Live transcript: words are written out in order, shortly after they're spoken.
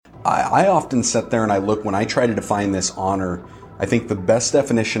I often sit there and I look, when I try to define this honor, I think the best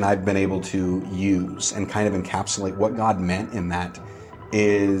definition I've been able to use and kind of encapsulate what God meant in that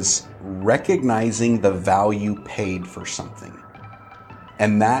is recognizing the value paid for something.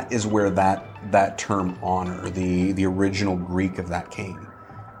 And that is where that term honor, the original Greek of that came.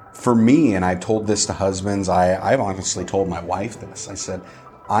 For me, and I've told this to husbands, I've honestly told my wife this. I said,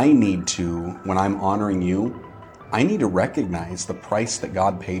 I need to, when I'm honoring you, I need to recognize the price that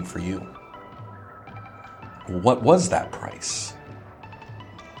God paid for you. What was that price?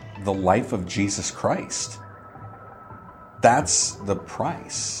 The life of Jesus Christ. That's the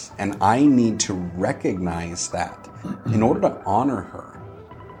price. And I need to recognize that in order to honor her,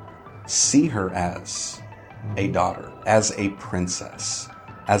 see her as a daughter, as a princess,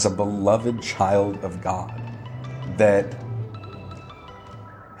 as a beloved child of God that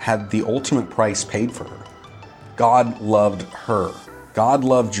had the ultimate price paid for her. God loved her. God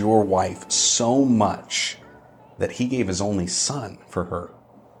loved your wife so much that he gave his only son for her.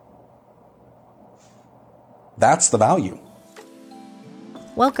 That's the value.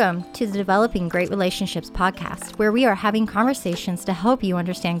 Welcome to the Developing Great Relationships podcast, where we are having conversations to help you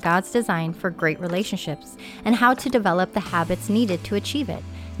understand God's design for great relationships and how to develop the habits needed to achieve it.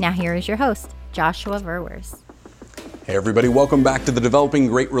 Now here is your host, Joshua Verwers. Hey everybody, welcome back to the Developing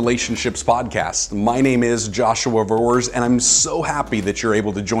Great Relationships podcast. My name is Joshua Verwers, and I'm so happy that you're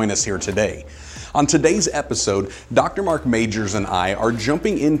able to join us here today. On today's episode, Dr. Mark Majors and I are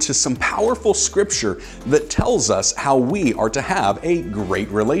jumping into some powerful scripture that tells us how we are to have a great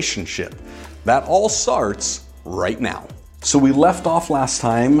relationship. That all starts right now. So we left off last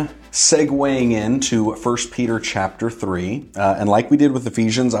time segueing into 1 Peter chapter 3. And like we did with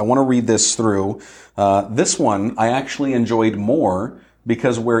Ephesians, I want to read this through. This one I actually enjoyed more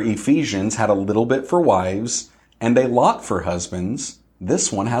because where Ephesians had a little bit for wives and a lot for husbands,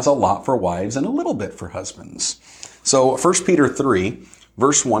 this one has a lot for wives and a little bit for husbands. So 1 Peter 3,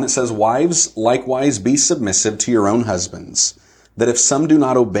 verse 1, it says, "Wives, likewise be submissive to your own husbands, that if some do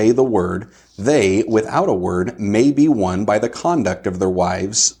not obey the word, they, without a word, may be won by the conduct of their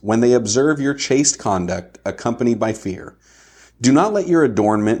wives when they observe your chaste conduct accompanied by fear. Do not let your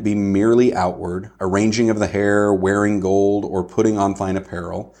adornment be merely outward, arranging of the hair, wearing gold, or putting on fine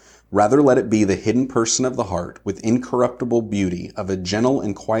apparel. Rather, let it be the hidden person of the heart with incorruptible beauty of a gentle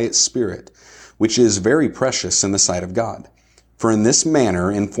and quiet spirit, which is very precious in the sight of God. For in this manner,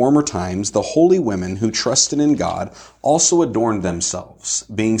 in former times, the holy women who trusted in God also adorned themselves,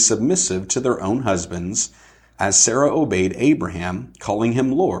 being submissive to their own husbands, as Sarah obeyed Abraham, calling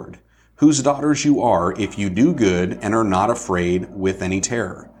him Lord, whose daughters you are if you do good and are not afraid with any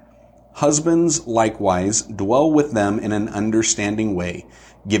terror. Husbands, likewise, dwell with them in an understanding way,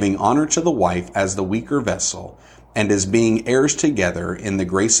 giving honor to the wife as the weaker vessel, and as being heirs together in the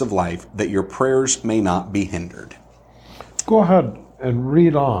grace of life, that your prayers may not be hindered." Go ahead and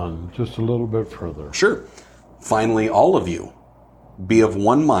read on just a little bit further. Sure. "Finally, all of you, be of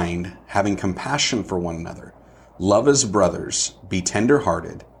one mind, having compassion for one another. Love as brothers, be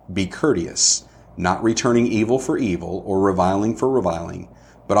tender-hearted, be courteous, not returning evil for evil or reviling for reviling,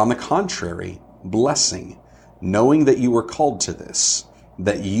 but on the contrary, blessing, knowing that you were called to this,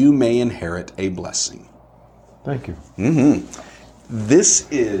 that you may inherit a blessing." Thank you. This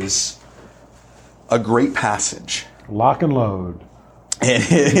is a great passage. Lock and load.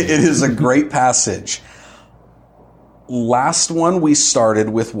 It is a great passage. Last one we started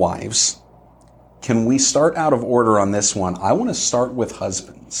with wives. Can we start out of order on this one? I want to start with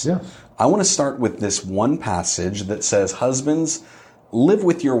husbands. Yes. I want to start with this one passage that says, "Husbands, live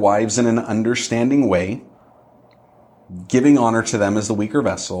with your wives in an understanding way, giving honor to them as the weaker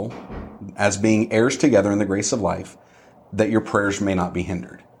vessel, as being heirs together in the grace of life, that your prayers may not be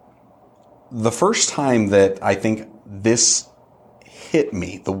hindered." The first time that I think this hit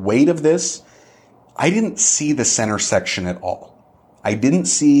me, the weight of this, I didn't see the center section at all. I didn't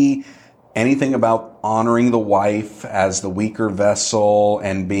see anything about honoring the wife as the weaker vessel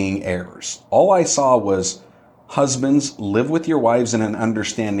and being heirs. All I saw was, husbands, live with your wives in an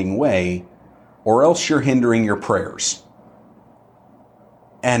understanding way, or else you're hindering your prayers.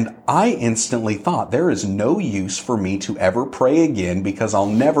 And I instantly thought, there is no use for me to ever pray again because I'll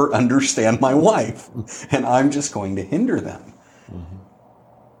never understand my wife and I'm just going to hinder them.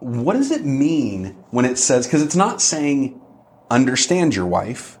 What does it mean when it says, because it's not saying understand your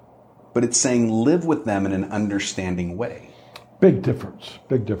wife, but it's saying live with them in an understanding way. Big difference.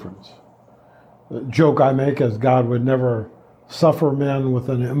 Big difference. The joke I make is God would never suffer men with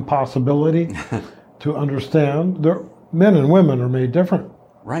an impossibility to understand. Men and women are made different.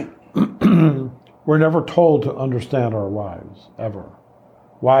 Right. We're never told to understand our wives, ever.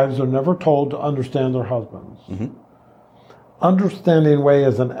 Wives are never told to understand their husbands. Understanding way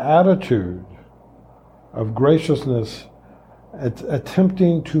is an attitude of graciousness. It's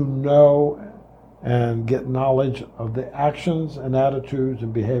attempting to know and get knowledge of the actions and attitudes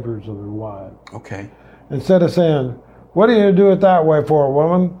and behaviors of their wives. Okay. Instead of saying, "What do you do it that way for,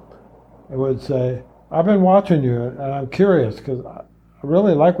 woman?" It would say, "I've been watching you and I'm curious because I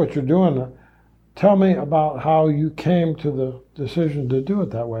really like what you're doing. Tell me about how you came to the decision to do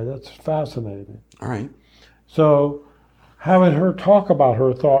it that way. That's fascinating." All right. So having her talk about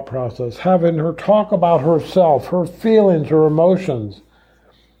her thought process, having her talk about herself, her feelings, her emotions,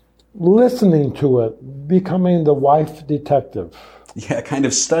 listening to it, becoming the wife detective. Yeah, kind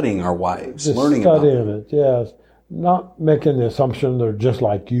of studying our wives, Just learning studying about them. it, yes. Not making the assumption they're just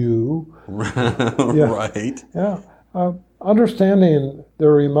like you. Right. Yeah. Understanding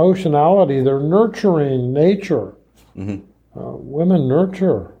their emotionality, their nurturing nature. Women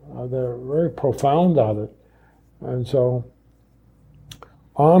nurture. They're very profound at it. And so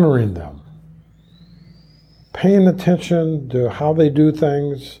honoring them, paying attention to how they do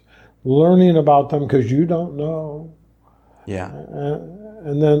things, learning about them because you don't know, Yeah.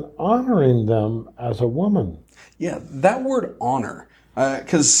 and then honoring them as a woman. Yeah, that word honor,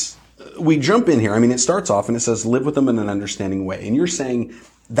 because we jump in here. I mean, it starts off and it says, live with them in an understanding way. And you're saying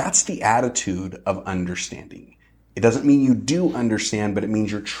that's the attitude of understanding. It doesn't mean you do understand, but it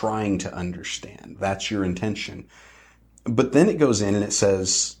means you're trying to understand. That's your intention. But then it goes in and it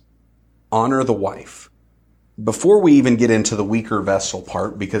says, honor the wife. Before we even get into the weaker vessel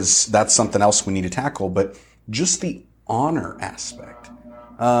part, because that's something else we need to tackle, but just the honor aspect.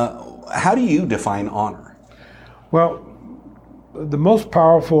 How do you define honor? Well, the most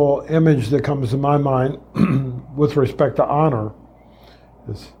powerful image that comes to my mind with respect to honor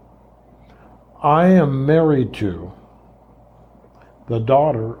is, I am married to the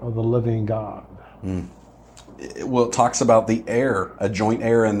daughter of the living God. Well, it talks about the heir, a joint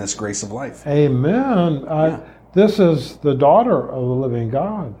heir in this grace of life. Amen. This is the daughter of the living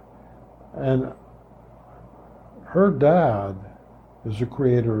God. And her dad is the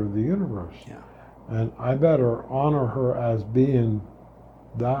creator of the universe. Yeah. And I better honor her as being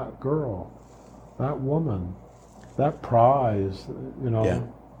that girl, that woman, that prize, you know.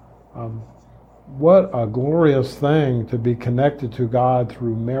 Yeah. What a glorious thing to be connected to God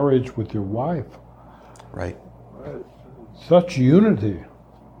through marriage with your wife. Right. Such unity.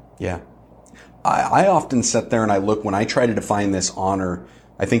 Yeah. I often sit there and I look, when I try to define this honor,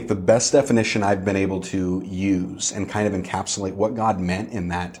 I think the best definition I've been able to use and kind of encapsulate what God meant in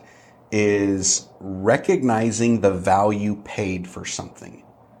that is recognizing the value paid for something.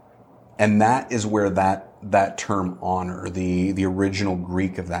 And that is where that term honor, the original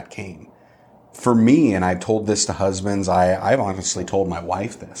Greek of that came. For me, and I've told this to husbands, I've honestly told my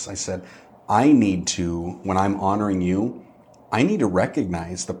wife this. I said, I need to, when I'm honoring you, I need to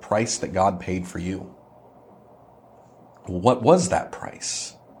recognize the price that God paid for you. What was that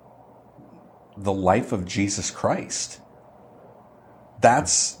price? The life of Jesus Christ.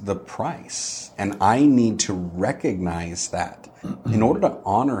 That's the price. And I need to recognize that in order to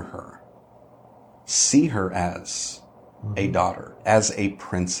honor her, see her as a daughter, as a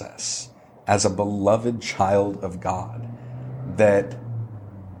princess, as a beloved child of God that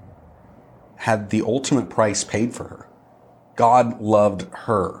had the ultimate price paid for her. God loved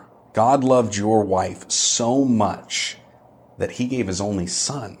her. God loved your wife so much that he gave his only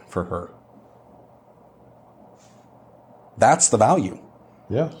son for her. That's the value.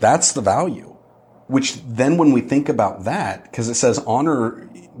 Yes. That's the value. Which then when we think about that, because it says honor,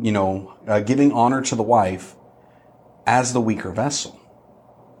 giving honor to the wife as the weaker vessel.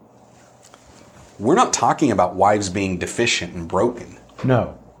 We're not talking about wives being deficient and broken.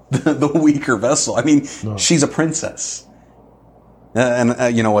 No. The weaker vessel. I mean, She's a princess.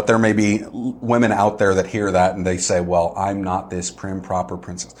 And you know what? There may be women out there that hear that and they say, well, I'm not this prim, proper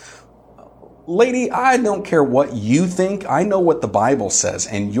princess. Lady, I don't care what you think. I know what the Bible says.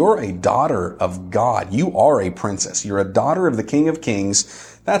 And you're a daughter of God. You are a princess. You're a daughter of the King of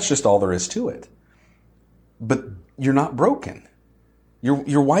Kings. That's just all there is to it. But you're not broken.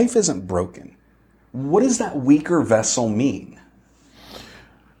 Your wife isn't broken. What does that weaker vessel mean?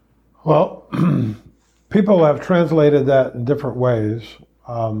 Well, people have translated that in different ways.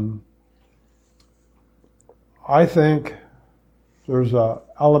 I think there's an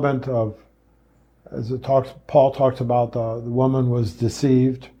element of, Paul talks about the woman was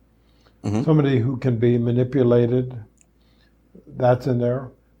deceived, somebody who can be manipulated. That's in there.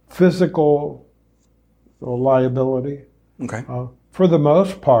 Physical liability. Okay. For the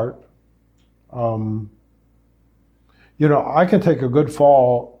most part, You know, I can take a good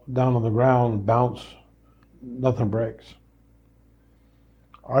fall down on the ground and bounce, nothing breaks.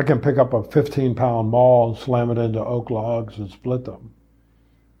 I can pick up a 15-pound maul and slam it into oak logs and split them.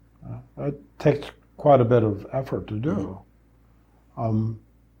 It takes quite a bit of effort to do. And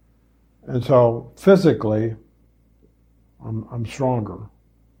so physically, I'm stronger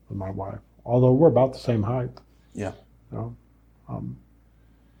than my wife, although we're about the same height. Yeah. You know?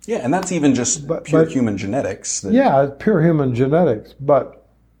 Yeah, and that's even just pure human genetics. Yeah, it's pure human genetics. But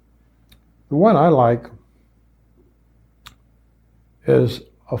the one I like is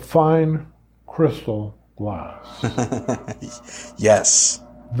a fine crystal glass. Yes.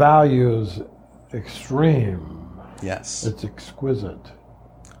 Value is extreme. Yes. It's exquisite.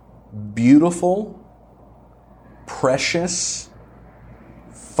 Beautiful, precious,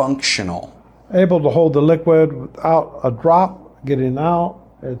 functional. Able to hold the liquid without a drop getting out.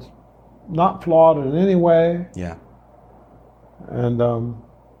 It's not flawed in any way. Yeah. And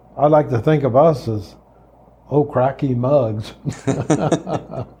I like to think of us as cracky mugs.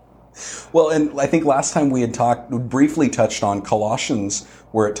 Well, and I think last time we briefly touched on Colossians,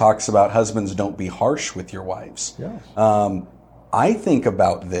 where it talks about husbands, don't be harsh with your wives. Yes. I think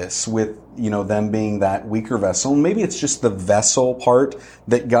about this with, them being that weaker vessel. Maybe it's just the vessel part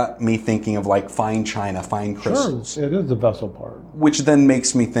that got me thinking of like fine china, fine crystals. Sure, it is the vessel part. Which then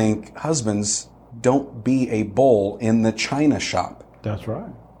makes me think, husbands, don't be a bull in the china shop. That's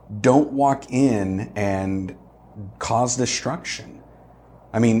right. Don't walk in and cause destruction.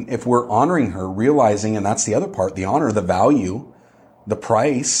 I mean, if we're honoring her, realizing, and that's the other part, the honor, the value, the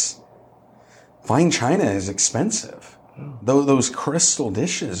price, fine china is expensive. Those crystal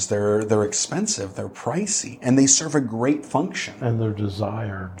dishes, they're expensive, they're pricey, and they serve a great function. And they're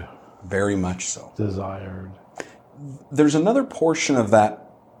desired. Very much so. Desired. There's another portion of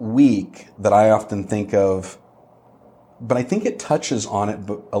that week that I often think of, but I think it touches on it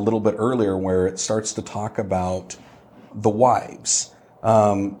a little bit earlier, where it starts to talk about the wives.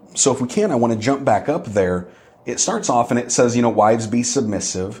 So if we can, I want to jump back up there. It starts off and it says, wives, be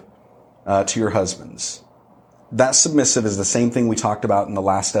submissive to your husbands. That submissive is the same thing we talked about in the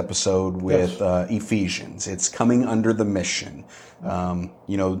last episode with Ephesians. It's coming under the mission,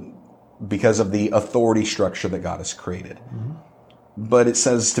 because of the authority structure that God has created. Mm-hmm. But it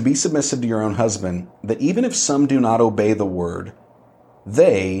says to be submissive to your own husband, that even if some do not obey the word,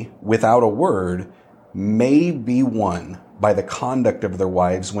 they, without a word, may be won by the conduct of their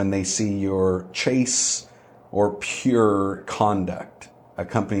wives when they see your chaste or pure conduct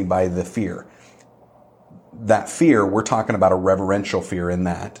accompanied by the fear. That fear, we're talking about a reverential fear in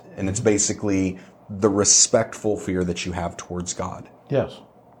that, and it's basically the respectful fear that you have towards God. Yes.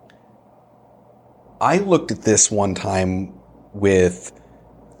 I looked at this one time with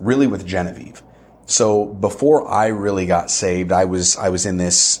Genevieve. So before I really got saved, I was in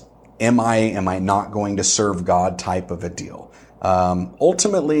this am I not going to serve God type of a deal.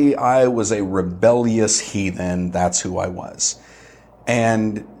 Ultimately, I was a rebellious heathen. That's who I was.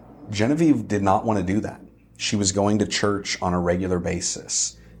 And Genevieve did not want to do that. She was going to church on a regular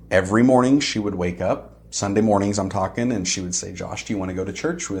basis. Every morning she would wake up, Sunday mornings I'm talking, and she would say, Josh, do you want to go to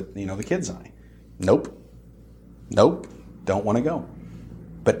church with, the kids and I? Nope, don't want to go.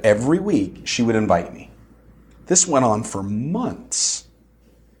 But every week she would invite me. This went on for months.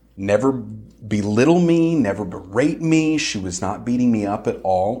 Never belittle me, never berate me. She was not beating me up at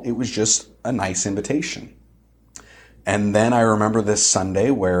all. It was just a nice invitation. And then I remember this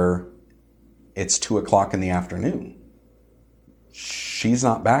Sunday where it's 2:00 in the afternoon. She's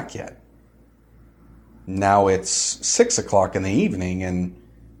not back yet. Now it's 6:00 in the evening and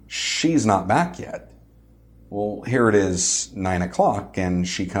she's not back yet. Well, here it is 9:00 and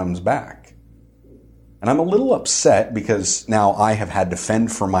she comes back. And I'm a little upset because now I have had to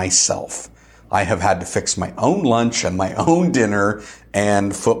fend for myself. I have had to fix my own lunch and my own dinner,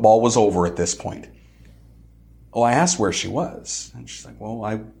 and football was over at this point. Well, I asked where she was, and she's like, well,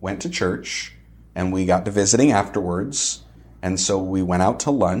 I went to church and we got to visiting afterwards. And so we went out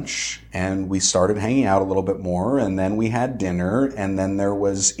to lunch and we started hanging out a little bit more, and then we had dinner, and then there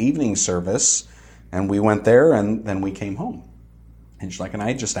was evening service and we went there, and then we came home. And she's like, and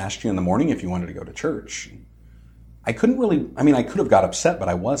I just asked you in the morning if you wanted to go to church. I could have got upset, but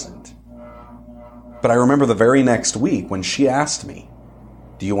I wasn't. But I remember the very next week when she asked me,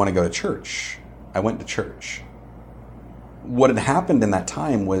 do you want to go to church? I went to church. What had happened in that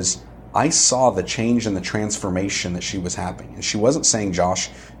time was I saw the change and the transformation that she was having. And she wasn't saying, Josh,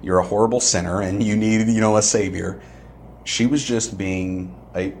 you're a horrible sinner and you need, a savior. She was just being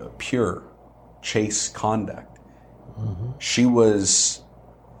a pure, chaste conduct. Mm-hmm. She was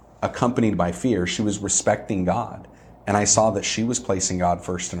accompanied by fear. She was respecting God. and I saw that she was placing God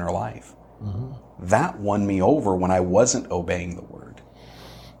first in her life. That won me over when I wasn't obeying the word.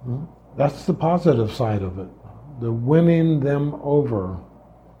 That's the positive side of it. The winning them over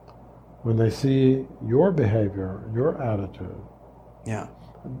when they see your behavior, your attitude. Yeah.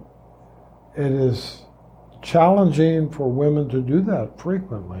 It is challenging for women to do that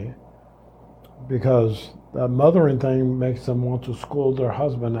frequently because that mothering thing makes them want to scold their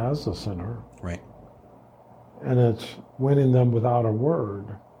husband as the sinner. Right. And it's winning them without a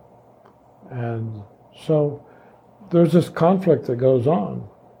word. And so there's this conflict that goes on.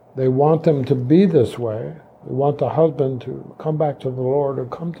 They want them to be this way. They want the husband to come back to the Lord or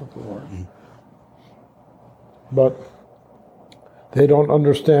come to the Lord. But they don't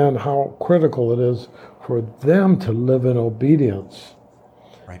understand how critical it is for them to live in obedience.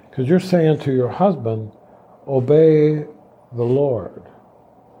 Right. Because you're saying to your husband, obey the Lord.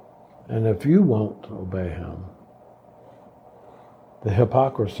 And if you won't obey him, the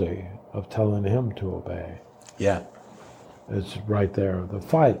hypocrisy of telling him to obey. Yeah. It's right there. The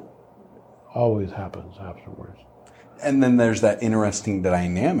fight always happens afterwards. And then there's that interesting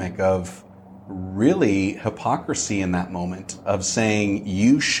dynamic of really hypocrisy in that moment of saying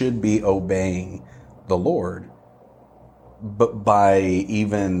you should be obeying the Lord, but by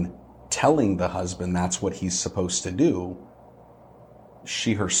even telling the husband that's what he's supposed to do,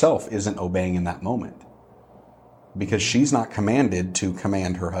 she herself isn't obeying in that moment because she's not commanded to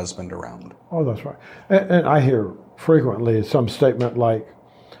command her husband around. Oh, that's right. And I hear frequently some statement like,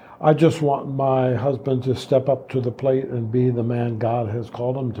 I just want my husband to step up to the plate and be the man God has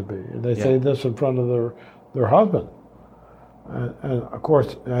called him to be. And they say this in front of their husband. And of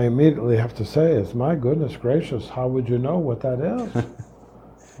course, I immediately have to say, is my goodness gracious, how would you know what that is?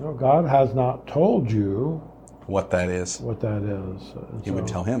 God has not told you what that is. And you would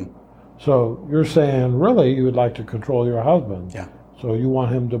tell him. So you're saying, really, you would like to control your husband. Yeah. So you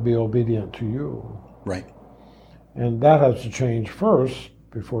want him to be obedient to you. Right. And that has to change first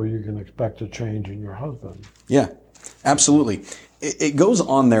before you can expect a change in your husband. Yeah, absolutely. It goes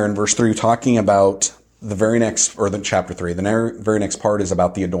on there in verse 3 talking about the very next, or the chapter 3, the very next part is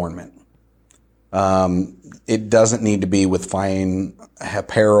about the adornment. It doesn't need to be with fine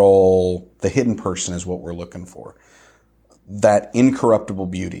apparel. The hidden person is what we're looking for. That incorruptible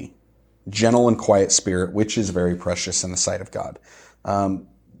beauty, gentle and quiet spirit, which is very precious in the sight of God.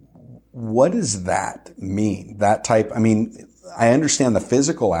 What does that mean? That type, I understand the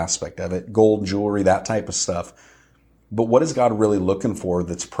physical aspect of it, gold, jewelry, that type of stuff. But what is God really looking for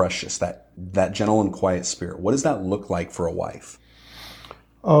that's precious, that gentle and quiet spirit? What does that look like for a wife?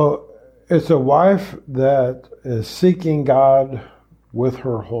 It's a wife that is seeking God with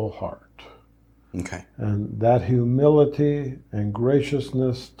her whole heart. Okay. And that humility and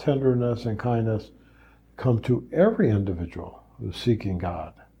graciousness, tenderness, and kindness come to every individual who's seeking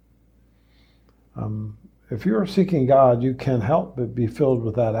God. If you're seeking God, you can't help but be filled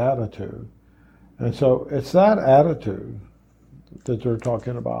with that attitude. And so it's that attitude that they're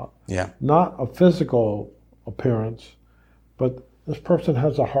talking about. Yeah. Not a physical appearance, but this person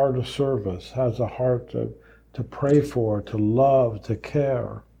has a heart of service, has a heart to pray for, to love, to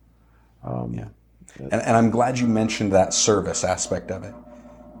care. And I'm glad you mentioned that service aspect of it.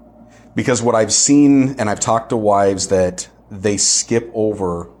 Because what I've seen, and I've talked to wives that they skip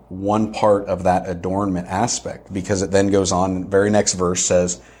over one part of that adornment aspect, because it then goes on, the very next verse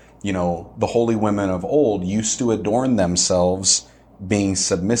says, the holy women of old used to adorn themselves being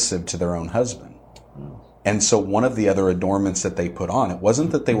submissive to their own husband. And so one of the other adornments that they put on, it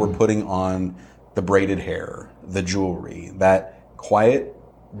wasn't that they were putting on the braided hair, the jewelry, that quiet,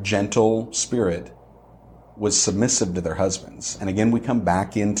 gentle spirit was submissive to their husbands. And again, we come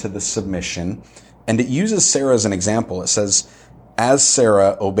back into the submission, and it uses Sarah as an example. It says, as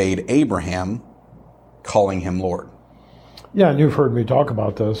Sarah obeyed Abraham, calling him Lord. Yeah, and you've heard me talk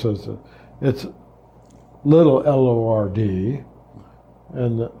about this. It's little L-O-R-D.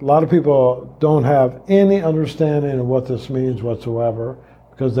 And a lot of people don't have any understanding of what this means whatsoever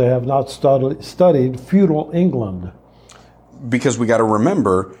because they have not studied feudal England. Because we got to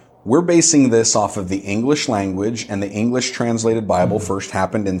remember, we're basing this off of the English language, and the English translated Bible first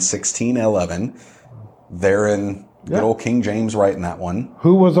happened in 1611. There in good old King James writing that one.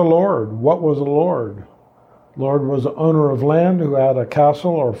 Who was a lord? What was a lord? Lord was the owner of land who had a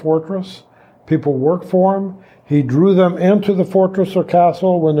castle or fortress. People worked for him. He drew them into the fortress or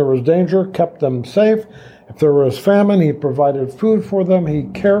castle when there was danger, kept them safe. If there was famine, he provided food for them. He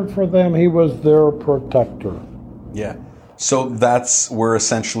cared for them. He was their protector. Yeah. So we're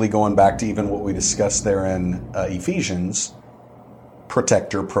essentially going back to even what we discussed there in Ephesians,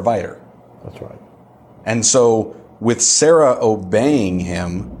 protector, provider. That's right. And so with Sarah obeying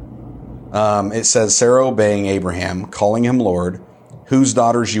him, it says, Sarah obeying Abraham, calling him Lord, whose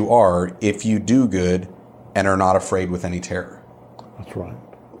daughters you are, if you do good and are not afraid with any terror. That's right.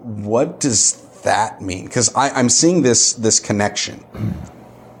 What does that mean? Because I'm seeing this connection.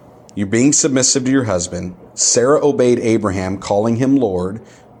 You're being submissive to your husband. Sarah obeyed Abraham, calling him Lord.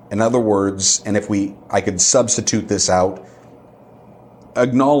 In other words, and I could substitute this out,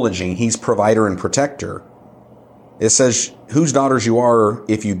 acknowledging he's provider and protector. It says, whose daughters you are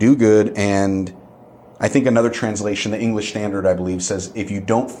if you do good, and I think another translation, the English Standard, I believe, says, if you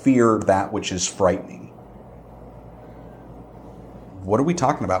don't fear that which is frightening. What are we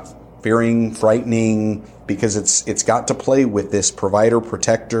talking about? Fearing, frightening, because it's got to play with this provider,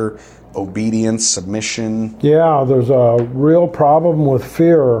 protector, obedience, submission. Yeah, there's a real problem with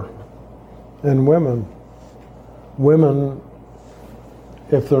fear in women. Women,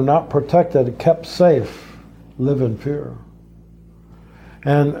 if they're not protected, kept safe, live in fear.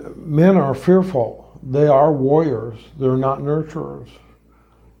 And men are fearful. They are warriors. They're not nurturers.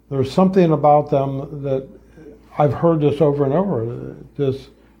 There's something about them that I've heard this over and over,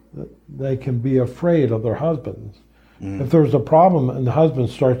 they can be afraid of their husbands. If there's a problem and the husband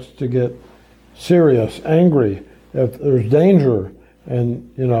starts to get serious, angry, if there's danger,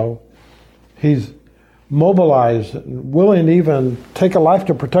 and he's mobilized, and willing to even take a life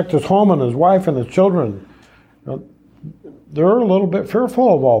to protect his home and his wife and his children, they're a little bit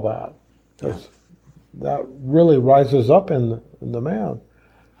fearful of all that. Yeah. That really rises up in the man.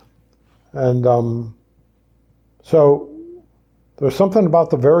 And so there's something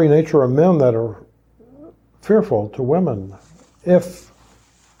about the very nature of men that are fearful to women if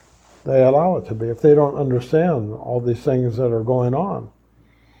they allow it to be, if they don't understand all these things that are going on.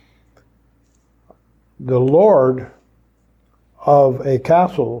 The lord of a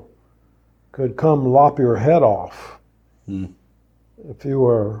castle could come lop your head off if you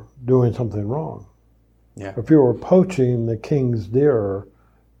were doing something wrong. Yeah. If you were poaching the king's deer,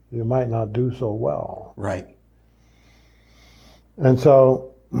 you might not do so well. Right. And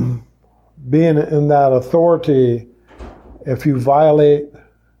so, being in that authority, if you violate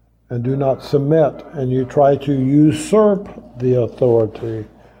and do not submit and you try to usurp the authority,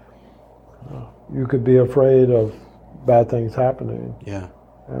 you could be afraid of bad things happening. Yeah.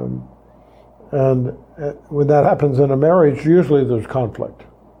 And when that happens in a marriage, usually there's conflict.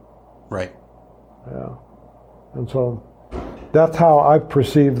 Right. Yeah. And so that's how I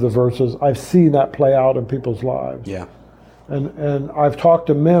perceive the verses. I've seen that play out in people's lives. Yeah. And I've talked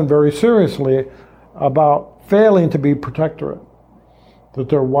to men very seriously about failing to be protectorate, that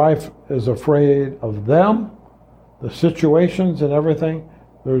their wife is afraid of them, the situations and everything.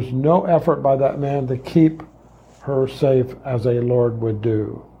 There's no effort by that man to keep her safe as a Lord would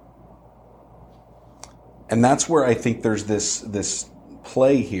do. And that's where I think there's this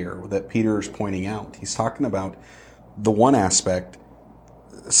play here that Peter is pointing out. He's talking about the one aspect,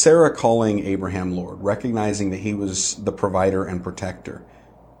 Sarah calling Abraham Lord, recognizing that he was the provider and protector.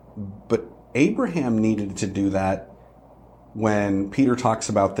 But Abraham needed to do that when Peter talks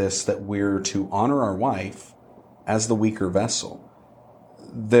about this, that we're to honor our wife as the weaker vessel.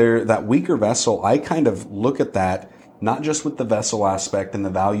 That weaker vessel, I kind of look at that not just with the vessel aspect and the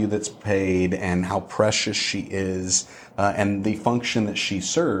value that's paid and how precious she is and the function that she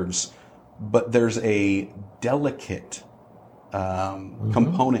serves, but there's a delicate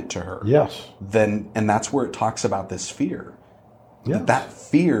component to her. Yes. And that's where it talks about this fear. Yes. That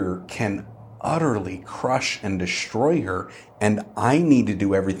fear can utterly crush and destroy her, and I need to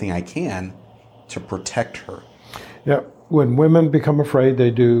do everything I can to protect her. Yeah. When women become afraid,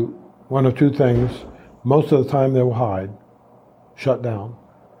 they do one of two things. Most of the time they will hide, shut down.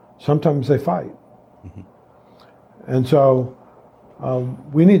 Sometimes they fight. Mm-hmm. And so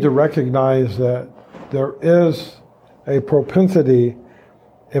we need to recognize that there is a propensity,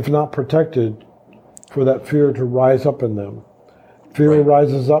 if not protected, for that fear to rise up in them. Fear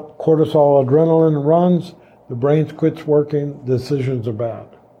rises up, cortisol, adrenaline runs, the brain quits working, decisions are bad.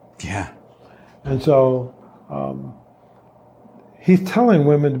 Yeah. And so he's telling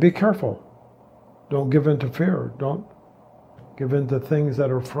women to be careful. Don't give in to fear. Don't give in to things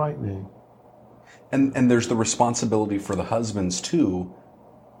that are frightening. And there's the responsibility for the husbands too,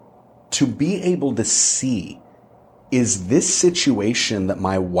 to be able to see, is this situation that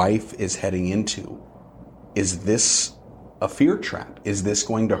my wife is heading into, is this a fear trap? Is this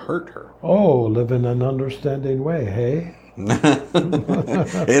going to hurt her? Oh, live in an understanding way, hey?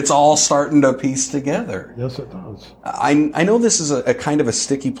 It's all starting to piece together. Yes, it does. I know this is a kind of a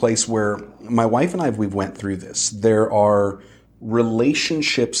sticky place where my wife and I, we've went through this. There are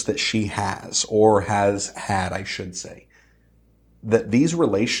relationships that she has, or has had, I should say, that these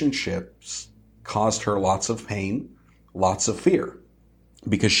relationships caused her lots of pain, lots of fear,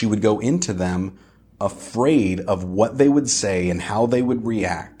 because she would go into them afraid of what they would say and how they would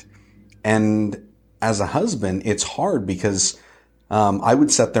react. And as a husband, it's hard because I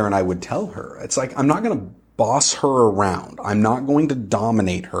would sit there and I would tell her, it's like, I'm not going to boss her around. I'm not going to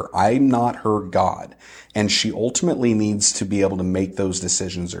dominate her. I'm not her God. And she ultimately needs to be able to make those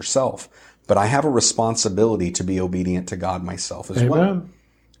decisions herself. But I have a responsibility to be obedient to God myself as well.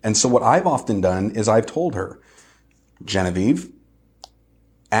 And so what I've often done is I've told her, Genevieve,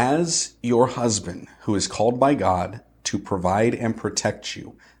 as your husband who is called by God to provide and protect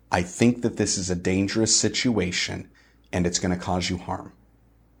you, I think that this is a dangerous situation and it's going to cause you harm.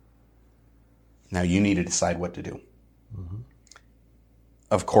 Now you need to decide what to do. Mm-hmm.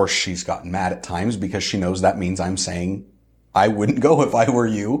 Of course, she's gotten mad at times because she knows that means I'm saying I wouldn't go if I were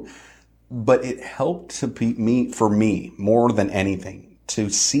you. But it helped to be for me more than anything to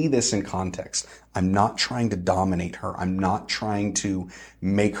see this in context. I'm not trying to dominate her. I'm not trying to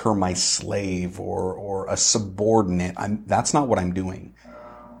make her my slave or a subordinate. That's not what I'm doing.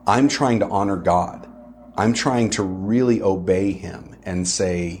 I'm trying to honor God. I'm trying to really obey him and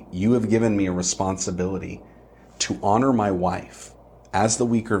say, you have given me a responsibility to honor my wife as the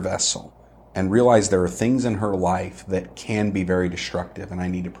weaker vessel and realize there are things in her life that can be very destructive and I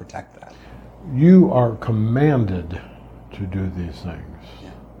need to protect that. You are commanded to do these things.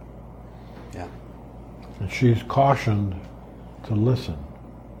 Yeah. And she's cautioned to listen.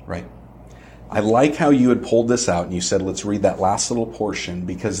 Right. I like how you had pulled this out and you said, let's read that last little portion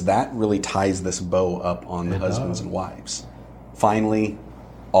because that really ties this bow up on the husbands and wives. Finally,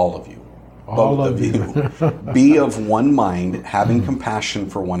 all of you, both of you, be of one mind, having compassion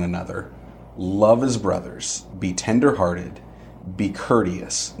for one another, love as brothers, be tenderhearted, be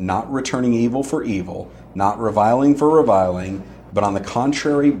courteous, not returning evil for evil, not reviling for reviling, but on the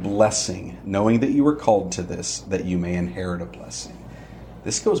contrary, blessing, knowing that you were called to this, that you may inherit a blessing.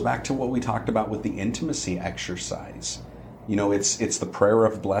 This goes back to what we talked about with the intimacy exercise. You know, it's the prayer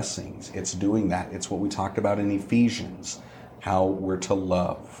of blessings. It's doing that. It's what we talked about in Ephesians, how we're to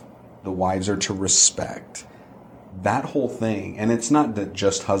love. The wives are to respect. That whole thing. And it's not that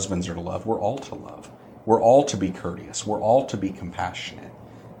just husbands are to love. We're all to love. We're all to be courteous. We're all to be compassionate.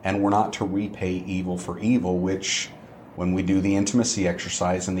 And we're not to repay evil for evil, which when we do the intimacy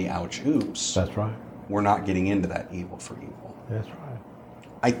exercise and the ouch oops, that's right. We're not getting into that evil for evil. That's right.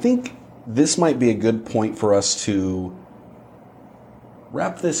 I think this might be a good point for us to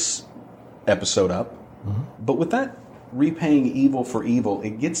wrap this episode up. Mm-hmm. But with that repaying evil for evil,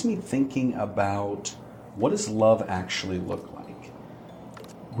 it gets me thinking about what does love actually look like?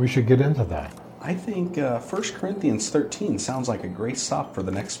 We should get into that. I think 1 Corinthians 13 sounds like a great stop for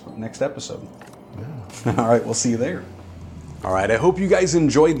the next episode. Yeah. All right, we'll see you there. All right, I hope you guys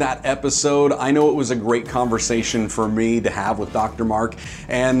enjoyed that episode. I know it was a great conversation for me to have with Dr. Mark,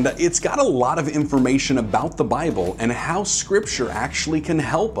 and it's got a lot of information about the Bible and how Scripture actually can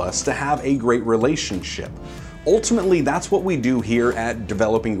help us to have a great relationship. Ultimately, that's what we do here at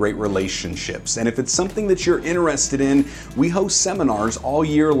Developing Great Relationships. And if it's something that you're interested in, we host seminars all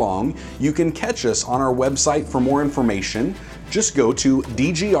year long. You can catch us on our website for more information. Just go to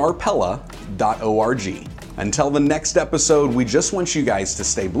dgrpella.org. Until the next episode, we just want you guys to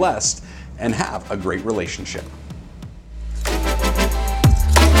stay blessed and have a great relationship.